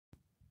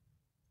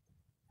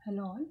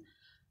Hello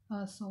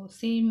all. So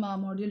same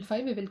module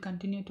 5 we will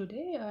continue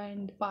today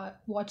and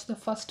watch the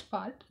first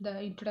part, the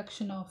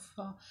introduction of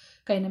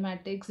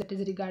kinematics, that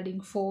is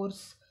regarding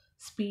force,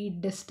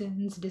 speed,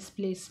 distance,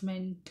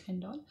 displacement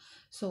and all.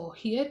 So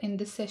here in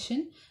this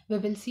session we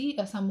will see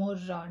some more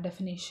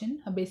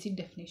definition, basic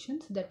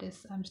definitions. That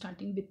is, I'm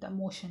starting with the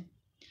motion.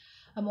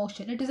 A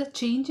motion, it is a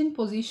change in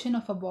position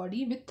of a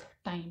body with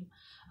time.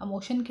 A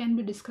motion can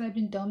be described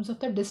in terms of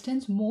the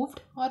distance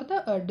moved or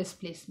the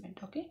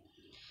displacement. Okay,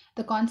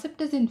 the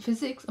concept is, in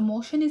physics, a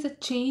motion is a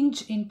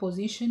change in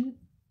position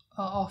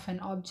of an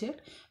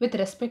object with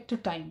respect to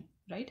time,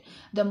 right?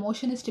 The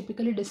motion is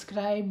typically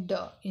described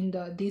in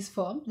these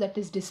forms, that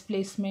is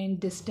displacement,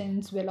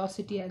 distance,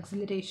 velocity,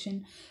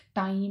 acceleration,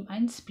 time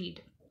and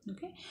speed.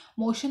 Okay,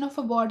 motion of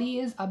a body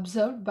is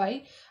observed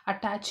by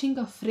attaching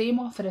a frame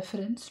of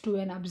reference to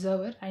an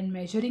observer and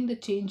measuring the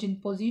change in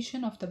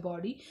position of the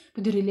body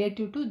to the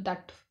relative to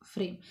that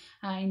frame.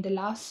 In the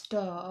last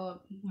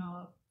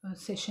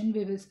session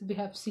we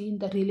have seen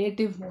the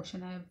relative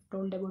motion. I have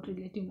told about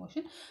relative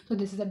motion, so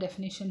this is the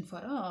definition for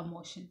a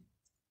motion.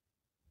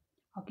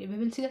 Okay, we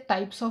will see the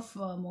types of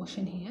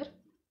motion here.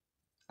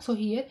 So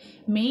here,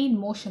 main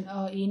motion,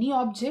 any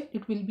object,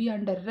 it will be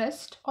under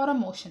rest or a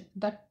motion.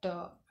 That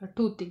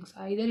two things,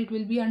 either it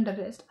will be under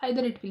rest,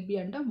 either it will be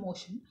under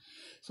motion.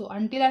 So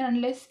until and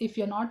unless if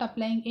you're not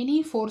applying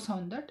any force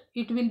on that,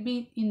 it will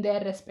be in their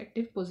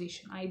respective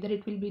position. Either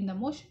it will be in the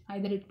motion,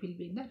 either it will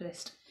be in the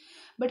rest.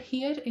 But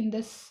here in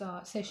this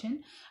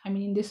session, I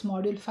mean in this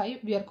module 5,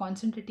 we are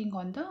concentrating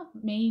on the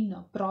main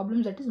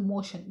problem, that is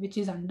motion, which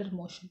is under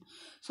motion.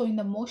 So in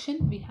the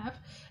motion we have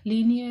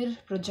linear,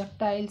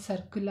 projectile,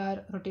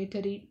 circular,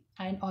 rotatory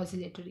and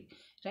oscillatory,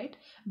 right?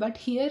 But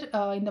here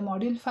in the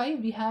module 5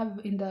 we have,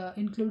 in the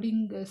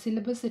including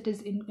syllabus, it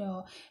is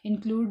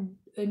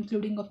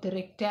including of the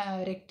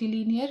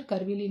rectilinear,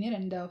 curvilinear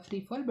and the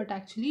free fall, but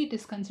actually it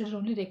is considered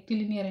only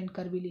rectilinear and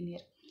curvilinear.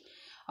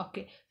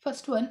 Okay,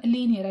 first one,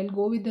 linear. I'll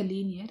go with the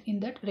linear.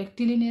 In that,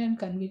 rectilinear and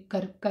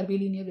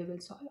curvilinear we will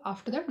solve.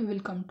 After that we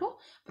will come to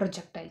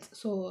projectiles.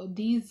 So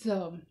these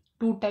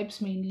two types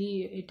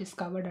mainly it is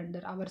covered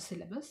under our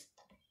syllabus.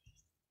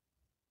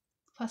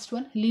 First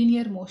one,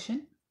 linear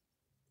motion.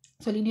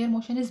 So linear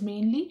motion is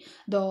mainly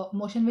the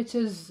motion which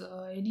is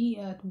any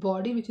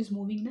body which is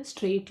moving in a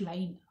straight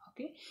line.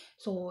 Okay,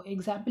 so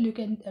example, you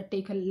can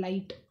take a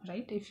light,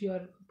 right? If you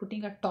are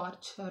putting a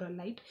torch or a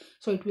light,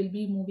 so it will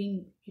be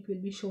moving, it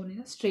will be shown in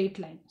a straight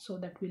line, so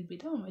that will be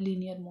the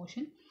linear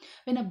motion.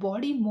 When a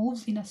body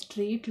moves in a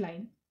straight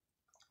line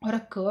or a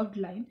curved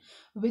line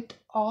with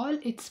all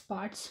its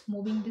parts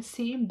moving the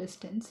same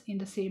distance in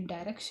the same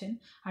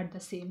direction at the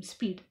same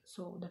speed,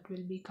 so that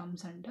will be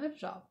comes under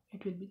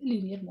it will be the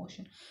linear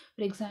motion.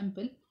 For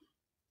example,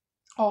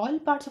 all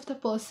parts of the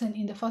person,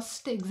 in the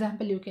first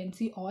example you can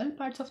see all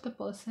parts of the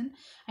person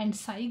and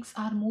sides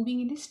are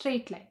moving in a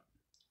straight line,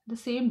 the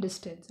same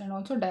distance and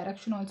also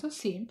direction also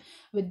same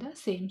with the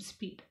same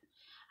speed.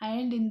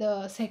 And in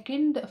the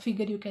second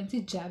figure you can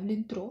see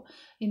javelin throw.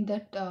 In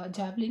that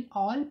javelin,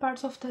 all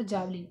parts of the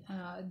javelin,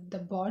 the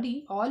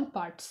body, all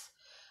parts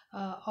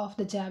of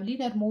the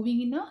javelin are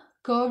moving in a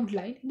curved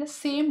line in the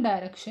same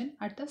direction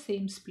at the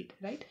same speed,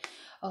 right?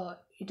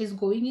 It is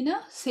going in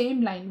a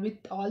same line with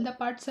all the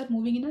parts are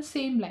moving in a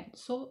same line,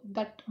 so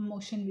that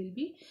motion will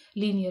be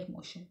linear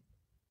motion.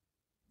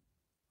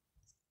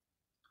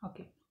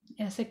 Okay,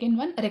 second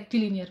one,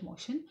 rectilinear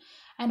motion.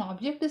 An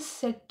object is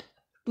said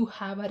to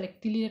have a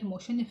rectilinear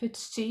motion if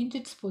it's changed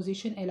its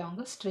position along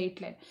a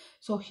straight line.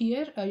 So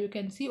here you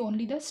can see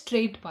only the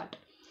straight part.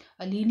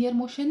 A linear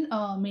motion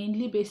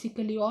mainly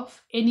basically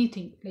of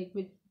anything, like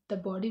with the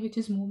body which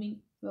is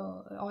moving,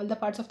 all the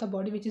parts of the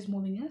body which is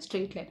moving in a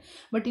straight line,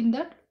 but in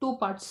that two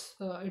parts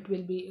it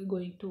will be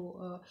going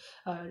to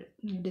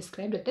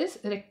describe, that is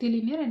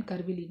rectilinear and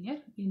curvilinear.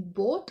 In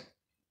both,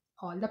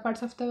 all the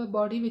parts of the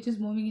body which is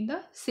moving in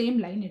the same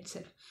line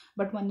itself,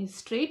 but one is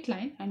straight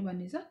line and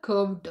one is a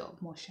curved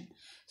motion.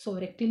 So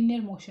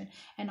rectilinear motion,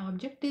 an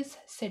object is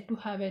said to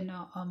have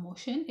a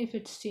motion if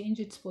it's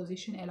changed its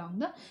position along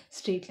the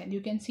straight line.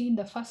 You can see in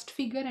the first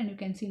figure and you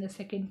can see in the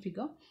second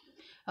figure,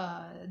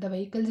 the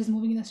vehicles is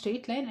moving in a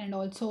straight line, and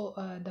also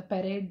the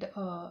parade,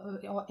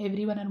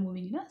 everyone are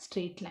moving in a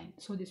straight line,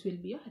 so this will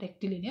be a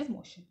rectilinear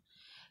motion.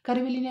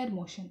 Curvilinear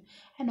motion,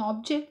 an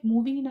object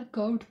moving in a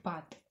curved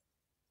path.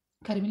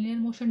 Curvilinear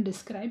motion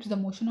describes the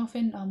motion of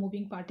an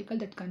moving particle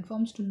that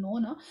conforms to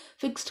known a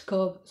fixed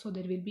curve. So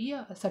there will be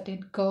a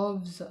certain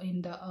curves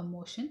in the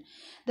motion.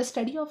 The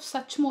study of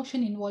such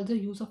motion involves the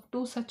use of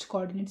two such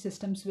coordinate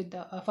systems, with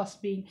the first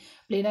being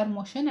planar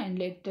motion and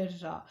later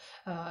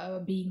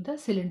being the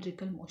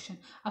cylindrical motion.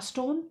 A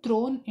stone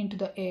thrown into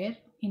the air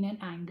in an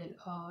angle.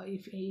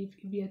 If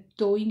we are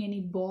throwing any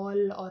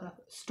ball or a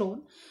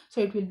stone, so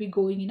it will be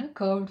going in a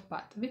curved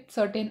path with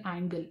certain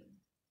angle.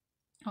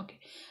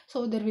 Okay,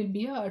 so there will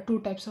be two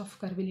types of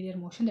curvilinear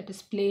motion, that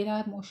is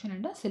planar motion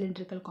and a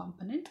cylindrical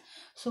component.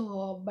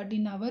 So but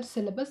in our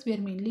syllabus we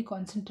are mainly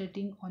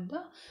concentrating on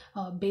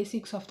the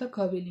basics of the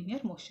curvilinear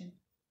motion.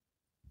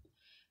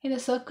 In the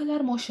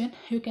circular motion,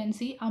 you can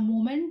see a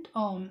movement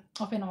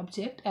of an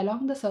object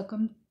along the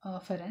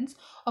circumference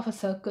of a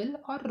circle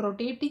or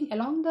rotating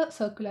along the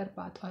circular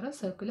path or a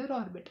circular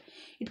orbit.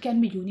 It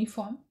can be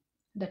uniform,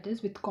 that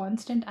is with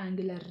constant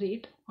angular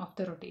rate of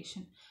the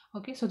rotation.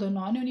 Okay, so the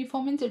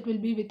non-uniform means it will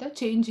be with a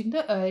change in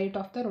the rate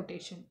of the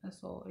rotation.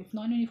 So if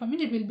non-uniform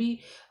means it will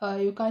be,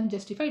 you can't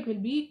justify, it will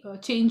be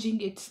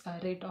changing its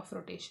rate of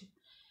rotation.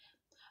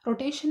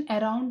 Rotation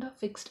around a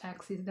fixed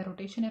axis, the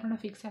rotation around a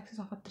fixed axis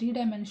of a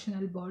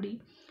three-dimensional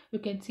body, you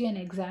can see an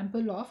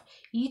example of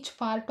each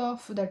part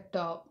of that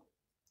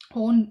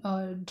own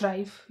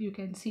drive. You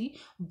can see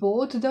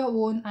both the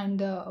own and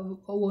the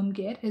own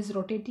gear is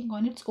rotating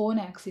on its own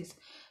axis.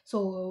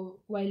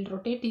 So while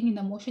rotating in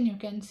the motion, you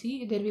can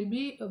see there will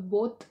be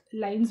both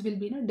lines will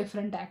be in a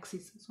different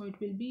axis, so it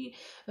will be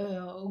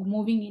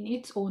moving in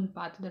its own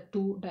path, the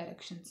two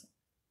directions.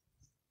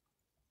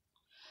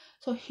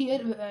 So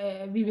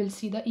here we will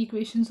see the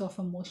equations of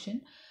a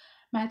motion.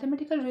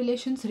 Mathematical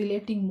relations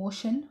relating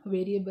motion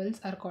variables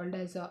are called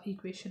as a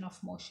equation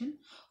of motion.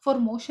 For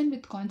motion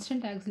with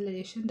constant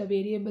acceleration, the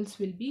variables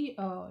will be,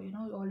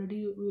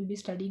 already we will be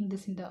studying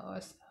this in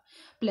the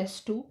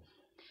 +2.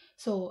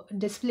 So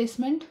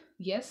displacement,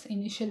 yes,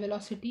 initial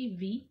velocity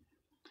v,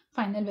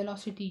 final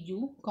velocity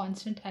u,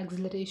 constant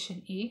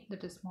acceleration a,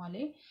 that is small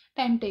a,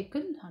 time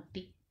taken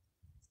t.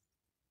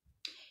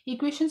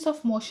 Equations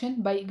of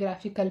motion by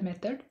graphical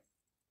method.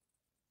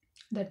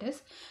 That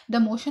is, the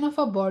motion of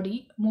a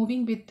body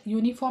moving with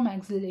uniform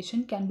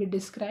acceleration can be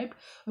described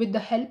with the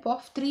help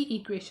of three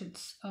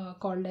equations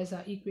called as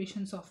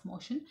equations of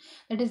motion.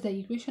 That is, the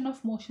equation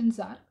of motions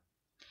are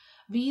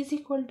v is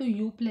equal to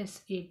u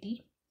plus at,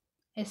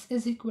 s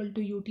is equal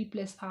to ut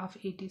plus half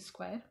at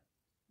square.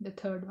 The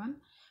third one,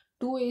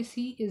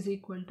 2ac is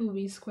equal to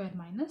v square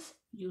minus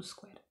u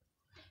square.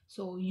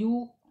 So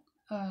u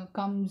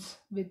comes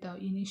with the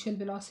initial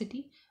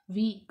velocity,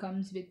 v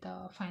comes with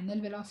the final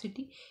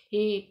velocity,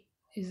 a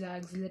is the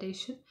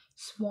acceleration,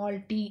 small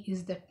t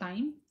is the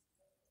time,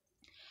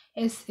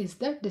 s is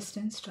the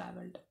distance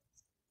traveled.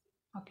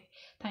 Okay,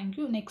 thank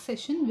you. Next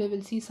session we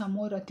will see some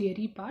more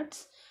theory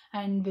parts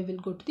and we will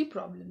go to the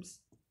problems.